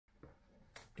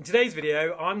In today's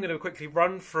video, I'm going to quickly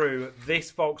run through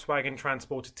this Volkswagen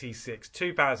Transporter T6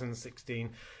 2016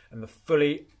 and the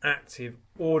fully active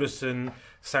Audison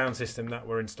sound system that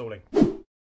we're installing.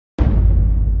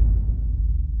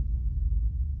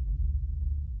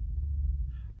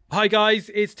 Hi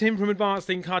guys, it's Tim from Advanced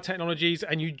In-Car Technologies,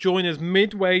 and you join us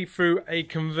midway through a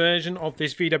conversion of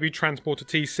this VW Transporter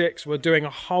T6. We're doing a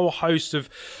whole host of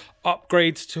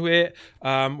upgrades to it.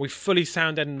 We've fully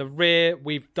sound deadened the rear.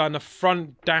 We've done a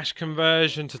front dash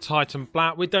conversion to Titan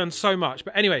Black. We've done so much.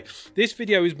 But anyway, this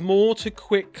video is more to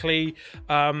quickly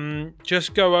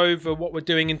just go over what we're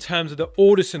doing in terms of the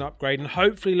Audison upgrade. And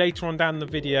hopefully later on down the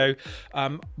video,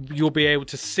 you'll be able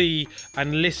to see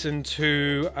and listen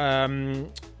to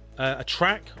a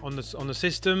track on the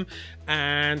system,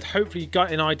 and hopefully you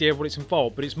got an idea of what it's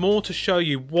involved. But it's more to show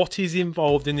you what is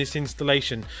involved in this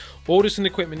installation. Audison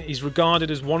equipment is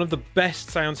regarded as one of the best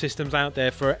sound systems out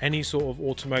there for any sort of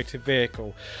automotive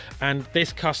vehicle, and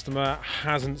this customer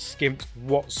hasn't skimped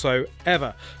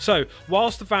whatsoever. So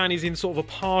whilst the van is in sort of a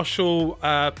partial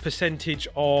percentage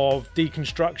of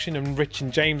deconstruction, and Rich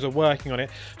and James are working on it,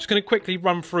 I'm just going to quickly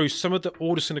run through some of the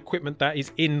Audison equipment that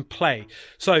is in play.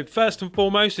 So first and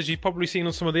foremost, as you've probably seen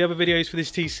on some of the other videos for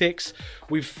this T6,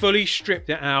 we've fully stripped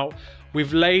it out.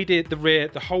 We've laid it,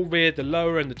 the whole rear, the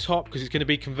lower and the top, because it's going to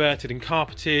be converted and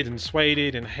carpeted and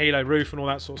sueded and halo roof and all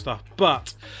that sort of stuff.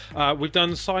 But we've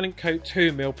done silent coat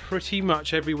 2 mil pretty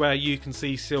much everywhere you can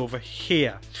see silver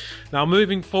here. Now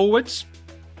moving forwards,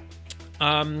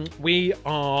 we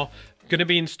are going to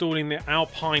be installing the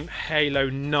Alpine Halo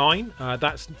 9.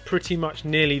 That's pretty much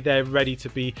nearly there, ready to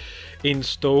be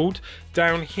installed.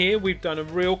 Down here we've done a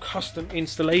real custom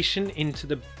installation into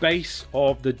the base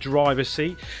of the driver's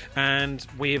seat, and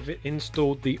we've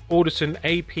installed the Audison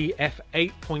APF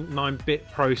 8.9-bit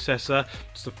processor.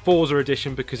 It's the Forza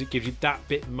edition because it gives you that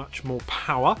bit much more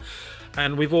power.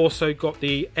 And we've also got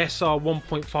the SR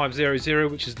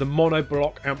 1.500, which is the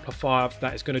monoblock amplifier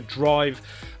that is going to drive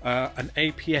an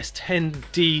APS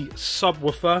 10D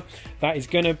subwoofer that is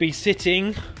going to be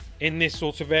sitting in this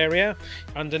sort of area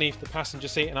underneath the passenger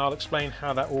seat, and I'll explain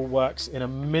how that all works in a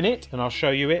minute, and I'll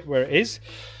show you it where it is.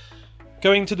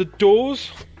 Going to the doors,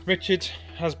 Richard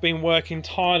has been working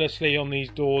tirelessly on these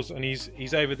doors, and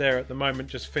he's over there at the moment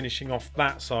just finishing off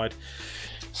that side.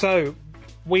 So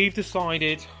we've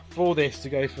decided for this to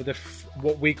go for the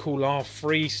what we call our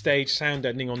 3-stage sound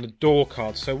deadening on the door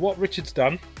card. So what Richard's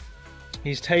done,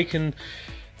 he's taken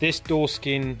this door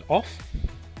skin off,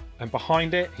 and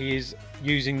behind it he is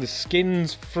using the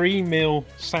Skinz 3mm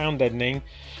sound deadening.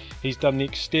 He's done the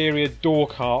exterior door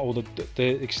card, or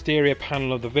the exterior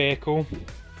panel of the vehicle,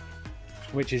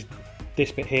 which is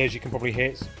this bit here. As you can probably hear,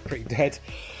 it's pretty dead.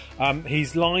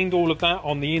 He's lined all of that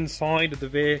on the inside of the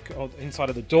vehicle, inside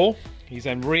of the door. He's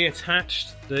then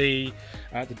reattached the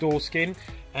door skin,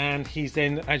 and he's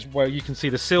then, as well, you can see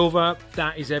the silver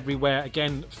that is everywhere,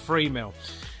 again 3mm.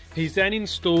 He's then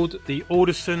installed the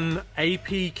Audison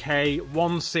APK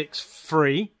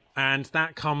 163, and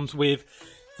that comes with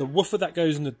the woofer that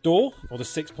goes in the door, or the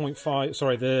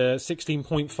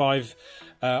 16.5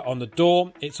 on the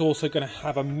door. It's also going to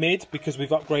have a mid, because we've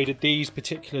upgraded these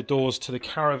particular doors to the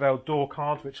Caravelle door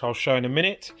cards, which I'll show in a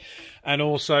minute. And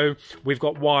also we've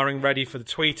got wiring ready for the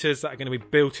tweeters that are going to be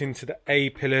built into the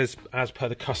A-pillars as per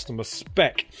the customer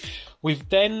spec. We've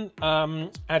then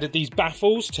added these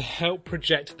baffles to help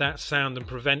project that sound and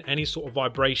prevent any sort of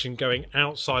vibration going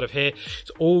outside of here.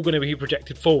 It's all going to be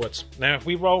projected forwards. Now if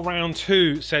we roll round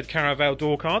to said Caravelle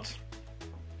door cards,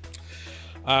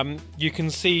 you can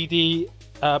see the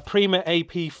Prima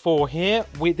AP4 here.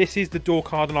 This is the door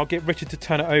card, and I'll get Richard to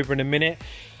turn it over in a minute.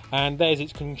 And there's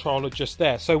its controller just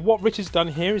there. So what Richard's done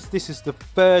here is, this is the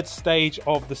 3rd stage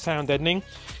of the sound deadening.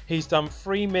 He's done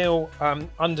 3mm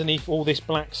underneath all this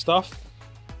black stuff,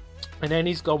 and then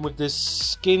he's gone with this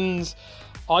Skinz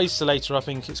isolator, I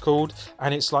think it's called,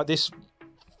 and it's like this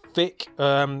thick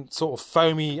sort of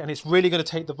foamy, and it's really going to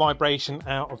take the vibration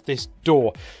out of this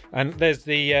door. And there's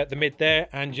the mid there,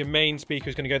 and your main speaker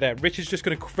is going to go there. Richard's just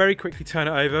going to very quickly turn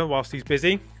it over whilst he's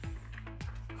busy.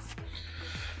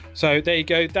 So there you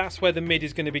go, that's where the mid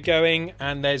is going to be going,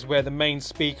 and there's where the main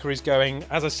speaker is going.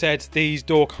 As I said, these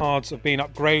door cards have been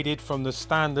upgraded from the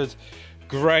standard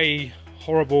grey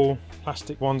horrible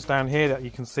plastic ones down here that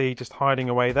you can see just hiding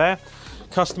away there.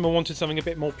 Customer wanted something a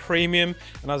bit more premium,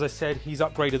 and as I said, he's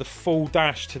upgraded the full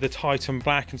dash to the Titan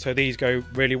Black, and so these go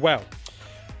really well.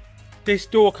 This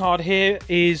door card here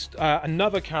is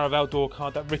another Caravelle door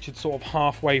card that Richard's sort of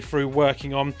halfway through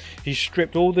working on. He's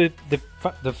stripped all the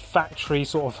factory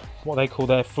sort of what they call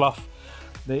their fluff.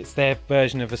 It's their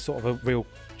version of a sort of a real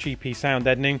cheapy sound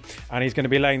deadening, and he's going to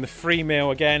be laying the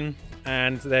 3mm again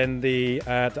and then the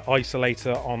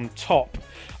isolator on top.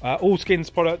 All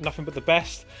Skinz product, nothing but the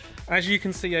best. As you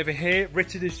can see over here,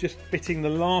 Richard is just fitting the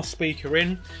last speaker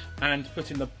in and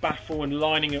putting the baffle and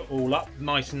lining it all up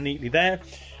nice and neatly there.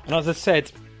 And as I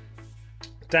said,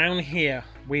 down here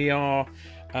we are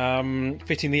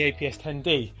fitting the APS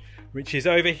 10D, which is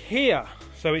over here.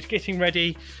 So it's getting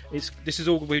ready. This is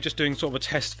all, we're just doing sort of a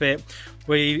test fit.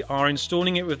 We are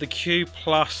installing it with the Q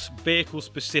Plus vehicle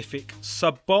specific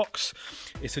sub box.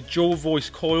 It's a dual voice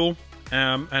coil.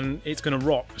 And it's going to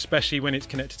rock, especially when it's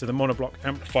connected to the Monoblock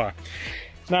amplifier.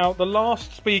 Now, the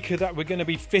last speaker that we're going to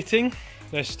be fitting,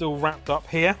 they're still wrapped up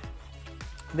here.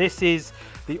 This is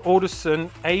the Audison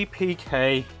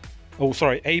APX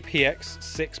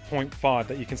 6.5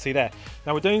 that you can see there.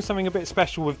 Now, we're doing something a bit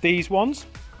special with these ones.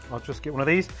 I'll just get one of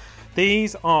these.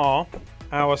 These are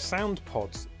our sound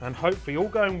pods, and hopefully all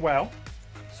going well,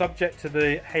 subject to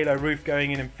the halo roof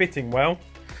going in and fitting well.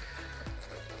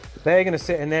 They're going to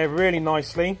sit in there really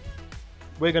nicely.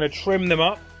 We're going to trim them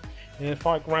up. And if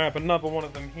I grab another one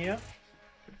of them here,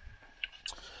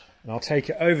 and I'll take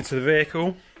it over to the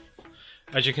vehicle.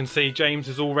 As you can see, James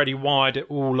has already wired it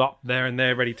all up there and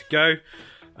they're ready to go.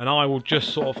 And I will just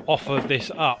sort of offer this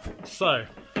up. So,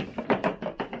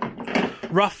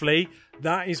 roughly,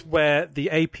 that is where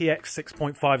the APX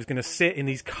 6.5 is going to sit in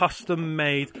these custom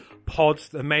made pods.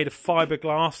 They're made of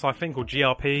fiberglass, I think, or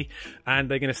GRP, and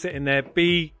they're going to sit in there,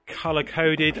 be color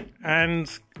coded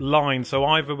and lined. So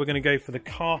either we're going to go for the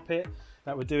carpet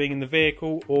that we're doing in the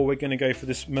vehicle, or we're going to go for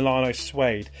this Milano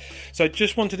suede. So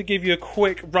just wanted to give you a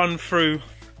quick run through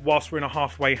whilst we're in a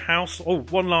halfway house. Oh,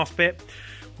 one last bit.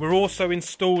 We're also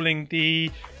installing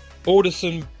the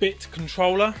Audison bit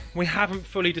controller. We haven't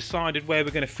fully decided where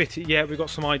we're going to fit it yet. We've got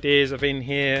some ideas of in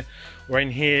here or in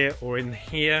here or in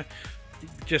here.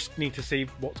 Just need to see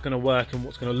what's going to work and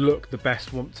what's going to look the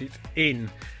best once it's in.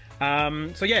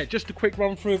 So yeah, just a quick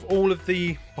run through of all of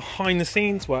the behind the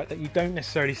scenes work that you don't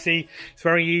necessarily see. It's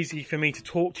very easy for me to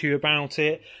talk to you about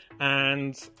it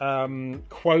and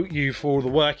quote you for all the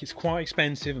work. It's quite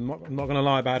expensive. I'm not going to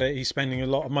lie about it. He's spending a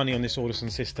lot of money on this Audison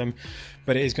system,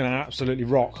 but it is going to absolutely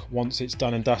rock once it's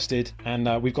done and dusted.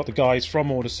 And we've got the guys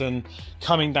from Audison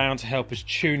coming down to help us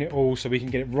tune it all so we can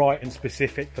get it right and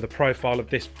specific for the profile of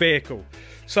this vehicle.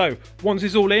 So once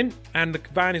it's all in and the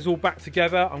van is all back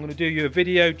together, I'm going to do you a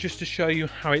video just to show you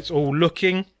how it's all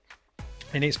looking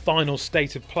in its final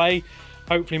state of play.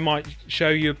 Hopefully might show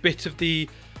you a bit of the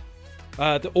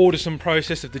Audison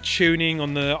process of the tuning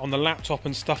on the laptop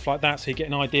and stuff like that, so you get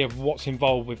an idea of what's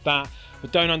involved with that.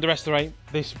 But don't underestimate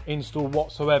this install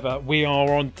whatsoever. We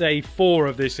are on day 4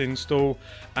 of this install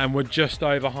and we're just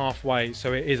over halfway,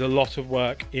 so it is a lot of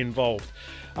work involved.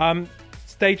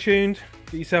 Stay tuned,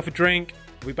 get yourself a drink,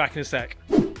 we'll be back in a sec.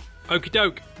 Okie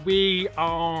doke, we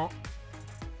are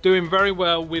doing very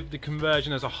well with the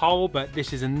conversion as a whole, but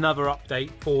this is another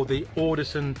update for the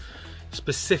Audison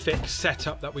specific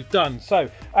setup that we've done. So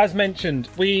as mentioned,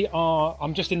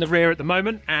 I'm just in the rear at the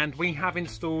moment, and we have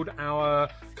installed our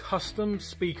custom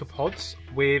speaker pods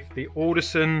with the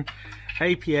Audison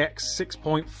APX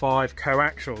 6.5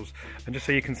 coaxials. And just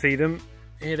so you can see them,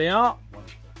 here they are,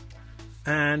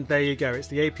 and there you go, it's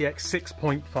the APX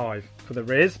 6.5 for the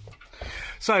rears.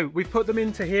 So we've put them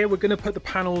into here. We're going to put the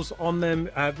panels on them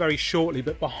very shortly,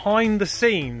 but behind the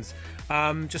scenes,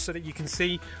 just so that you can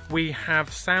see, we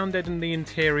have sound deadened the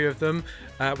interior of them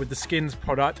with the Skinz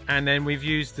product, and then we've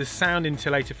used the sound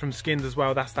insulator from Skinz as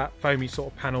well. That's that foamy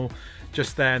sort of panel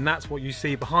just there, and that's what you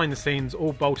see behind the scenes,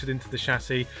 all bolted into the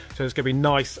chassis. So it's going to be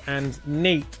nice and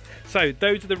neat. So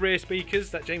those are the rear speakers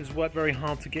that James worked very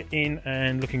hard to get in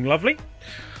and looking lovely.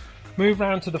 Move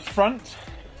round to the front.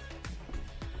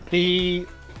 The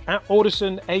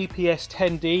Audison APS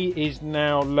 10D is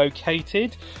now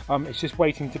located. It's just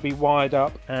waiting to be wired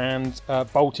up and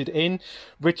bolted in.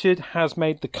 Richard has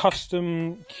made the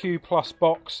custom Q Plus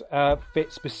box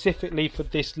fit specifically for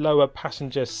this lower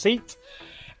passenger seat.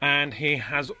 And he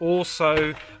has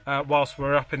also, whilst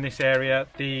we're up in this area,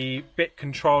 the bit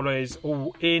controller is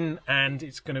all in and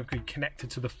it's going to be connected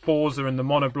to the Forza and the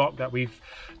Monoblock that we've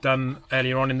done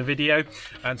earlier on in the video.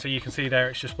 And so you can see there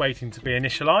it's just waiting to be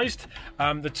initialized.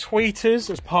 The tweeters,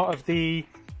 as part of the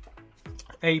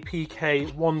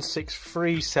APK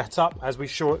 163 setup, as we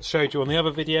showed you on the other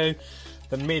video,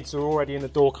 the mids are already in the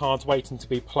door cards waiting to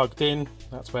be plugged in.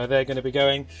 That's where they're going to be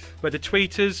going. But the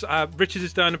tweeters, Richard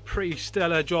has done a pretty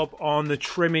stellar job on the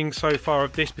trimming so far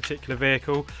of this particular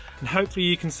vehicle. And hopefully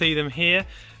you can see them here.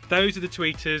 Those are the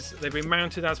tweeters. They've been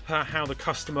mounted as per how the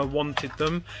customer wanted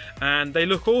them. And they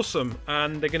look awesome.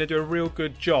 And they're going to do a real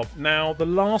good job. Now, the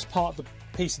last part of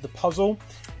the piece of the puzzle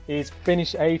is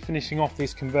finishing off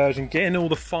this conversion, getting all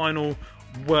the final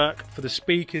work for the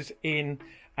speakers in,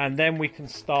 and then we can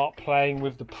start playing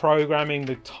with the programming,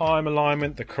 the time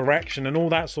alignment, the correction, and all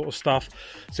that sort of stuff,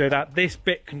 so that this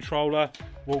bit controller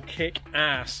will kick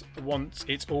ass once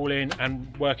it's all in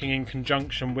and working in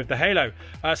conjunction with the Halo.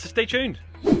 So stay tuned.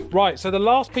 Right, so the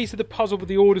last piece of the puzzle with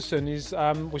the Audison is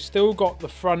we've still got the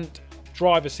front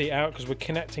driver seat out because we're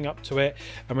connecting up to it,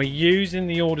 and we're using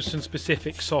the Audison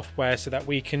specific software so that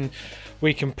we can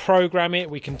program it,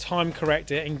 we can time correct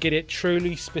it and get it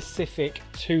truly specific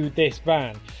to this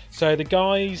van. So the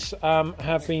guys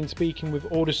have been speaking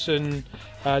with Audison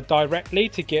directly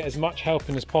to get as much help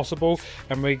in as possible,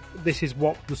 and this is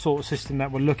what the sort of system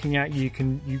that we're looking at. You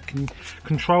can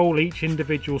control each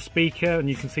individual speaker, and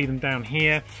you can see them down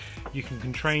here. You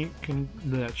can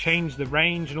change the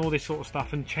range and all this sort of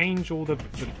stuff, and change all the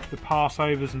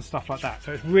passovers and stuff like that.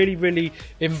 So it's really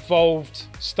involved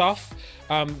stuff,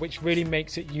 which really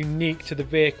makes it unique to the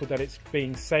vehicle that it's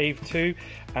being saved to.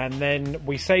 And then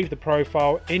we save the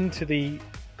profile into the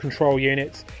control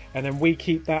units, and then we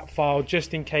keep that file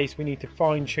just in case we need to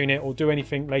fine tune it or do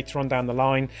anything later on down the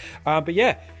line. But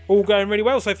yeah, all going really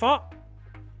well so far.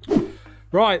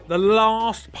 Right, the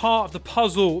last part of the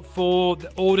puzzle for the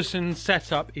Audison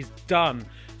setup is done.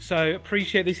 So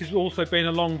appreciate this has also been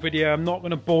a long video. I'm not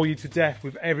going to bore you to death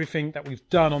with everything that we've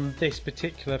done on this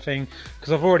particular thing,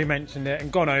 because I've already mentioned it and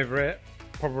gone over it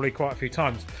probably quite a few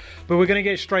times. But we're going to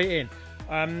get straight in.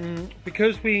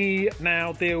 Because we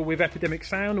now deal with Epidemic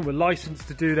Sound and we're licensed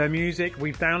to do their music,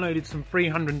 we've downloaded some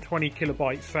 320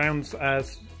 kilobyte sounds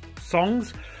as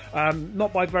songs.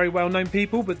 Not by very well-known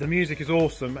people, but the music is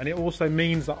awesome, and it also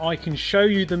means that I can show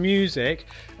you the music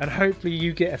and hopefully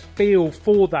you get a feel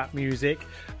for that music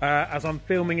as I'm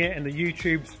filming it, and the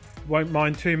YouTubes won't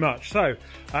mind too much. So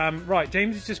right,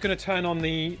 James is just going to turn on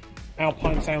the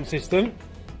Alpine sound system.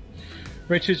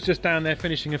 Richard's just down there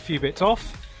finishing a few bits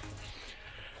off,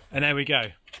 and there we go.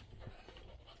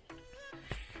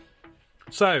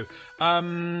 So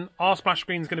our splash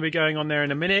screen is going to be going on there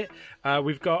in a minute.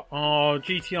 We've got our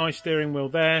GTI steering wheel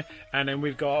there, and then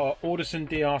we've got our Audison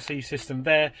DRC system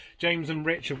there. James and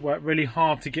Rich have worked really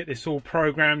hard to get this all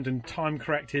programmed and time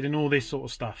corrected and all this sort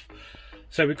of stuff.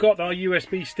 So we've got our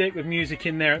USB stick with music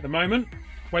in there at the moment.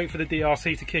 Wait for the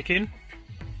DRC to kick in.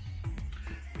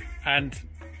 And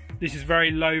this is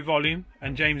very low volume,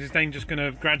 and James is then just going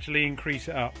to gradually increase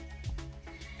it up.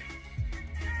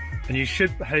 And you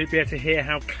should be able to hear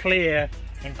how clear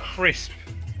and crisp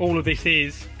all of this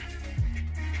is.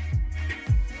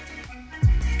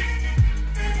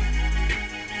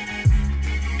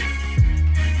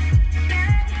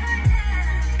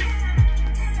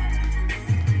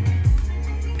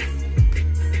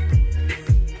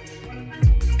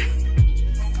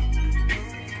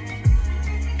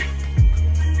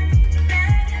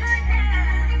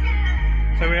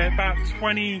 So we're at about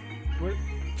 20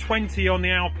 on the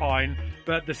Alpine,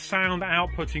 but the sound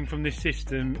outputting from this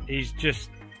system is just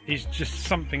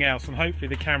something else, and hopefully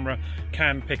the camera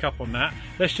can pick up on that.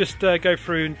 Let's just go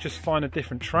through and just find a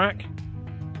different track.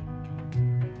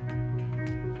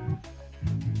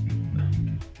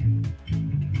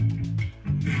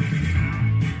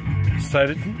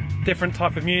 So different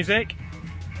type of music.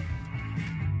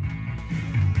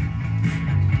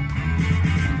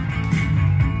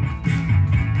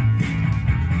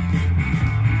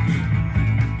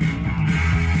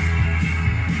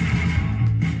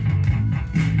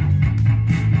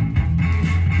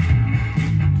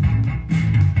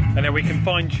 And then we can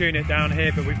fine tune it down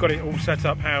here, but we've got it all set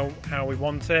up how we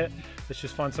want it. Let's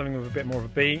just find something with a bit more of a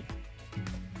beat.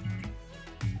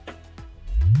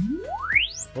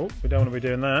 Oh, we don't want to be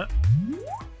doing that.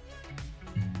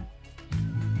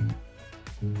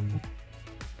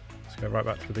 Let's go right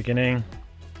back to the beginning.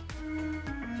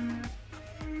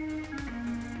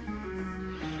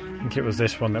 I think it was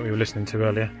this one that we were listening to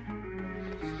earlier.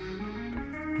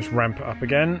 Just ramp it up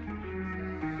again.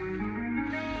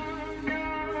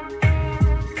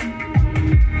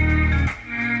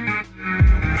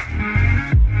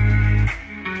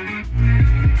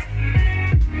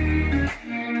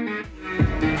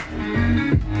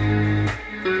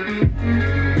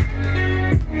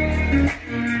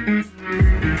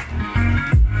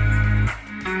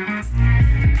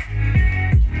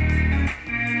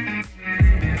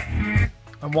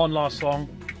 And one last song.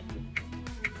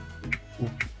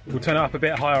 We'll turn it up a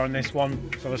bit higher on this one,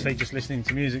 so obviously just listening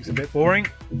to music's a bit boring.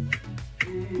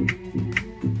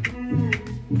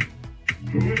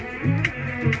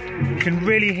 You can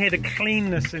really hear the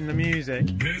cleanness in the music.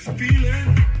 There's a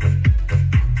feeling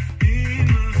in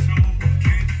my soul,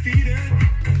 can't defeat it.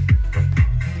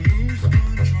 Lose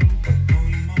control, all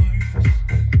your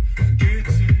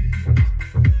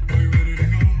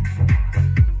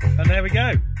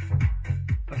there we go.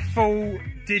 A full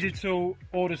digital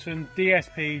Audison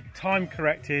DSP, time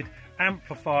corrected,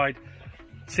 amplified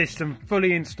system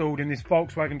fully installed in this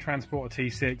Volkswagen Transporter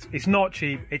T6. It's not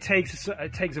cheap. It takes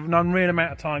an unreal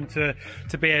amount of time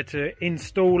to be able to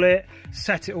install it,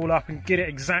 set it all up and get it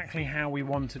exactly how we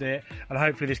wanted it, and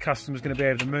hopefully this customer's going to be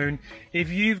over the moon. If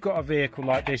you've got a vehicle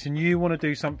like this and you want to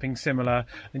do something similar,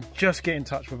 then just get in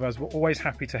touch with us. We're always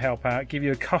happy to help out, give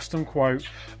you a custom quote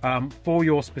for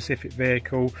your specific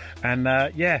vehicle. And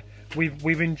yeah,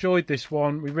 we've enjoyed this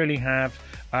one. We really have.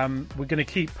 We're going to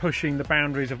keep pushing the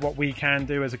boundaries of what we can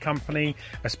do as a company,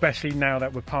 especially now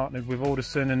that we're partnered with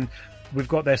Audison and we've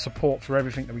got their support for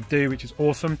everything that we do, which is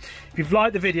awesome. If you've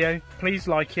liked the video, please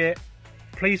like it.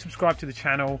 Please subscribe to the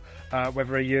channel,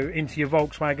 whether you're into your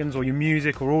Volkswagens or your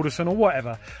music or Audison or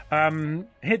whatever.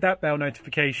 Hit that bell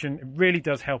notification. It really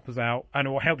does help us out, and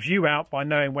it helps you out by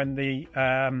knowing when the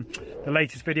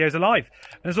latest videos are live.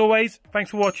 And as always, thanks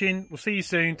for watching. We'll see you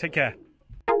soon. Take care.